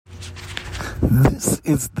This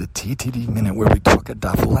is the TTD Minute, where we talk a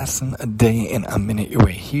daf lesson a day in a minute. You are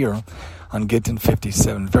here on Gittin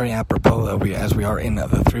 57. Very apropos, as we are in the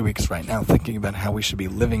 3 weeks right now, thinking about how we should be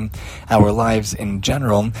living our lives in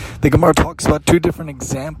general. The Gemara talks about two different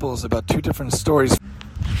examples, about two different stories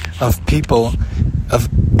of people, of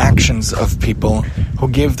actions of people who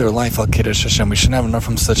give their life al Kiddush Hashem. We should never know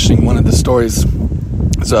from such thing. One of the stories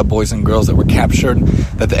is about boys and girls that were captured,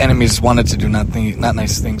 that the enemies wanted to do not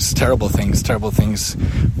nice things, terrible things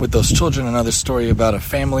with those children. Another story about a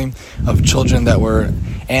family of children that were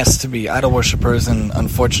asked to be idol worshippers, and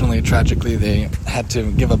unfortunately, tragically, they had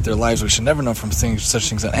to give up their lives. We should never know from such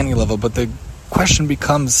things at any level, but the question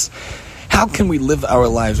becomes, how can we live our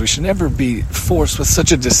lives? We should never be forced with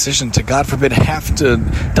such a decision to, God forbid, have to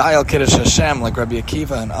die al Kiddush Hashem like Rabbi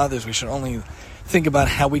Akiva and others. We should only think about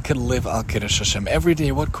how we could live al Kiddush Hashem. Every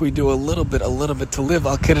day, what could we do a little bit to live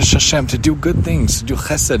al Kiddush Hashem, to do good things, to do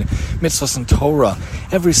chesed, mitzvahs, and Torah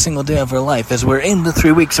every single day of our life, as we're in the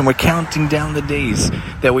 3 weeks and we're counting down the days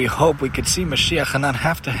that we hope we could see Mashiach and not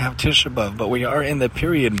have to have Tisha B'Av, but we are in the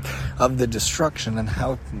period of the destruction and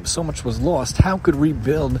how so much was lost. How could we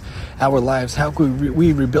rebuild our lives? How could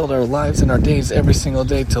we rebuild our lives and our days every single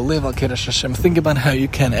day to live al Kiddush Hashem? Think about how you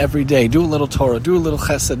can every day do a little Torah, do a little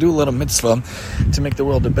chesed, do a little mitzvah, to make the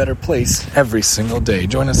world a better place every single day.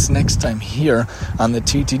 Join us next time here on the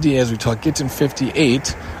TTD as we talk Gittin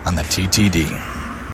 58 on the TTD.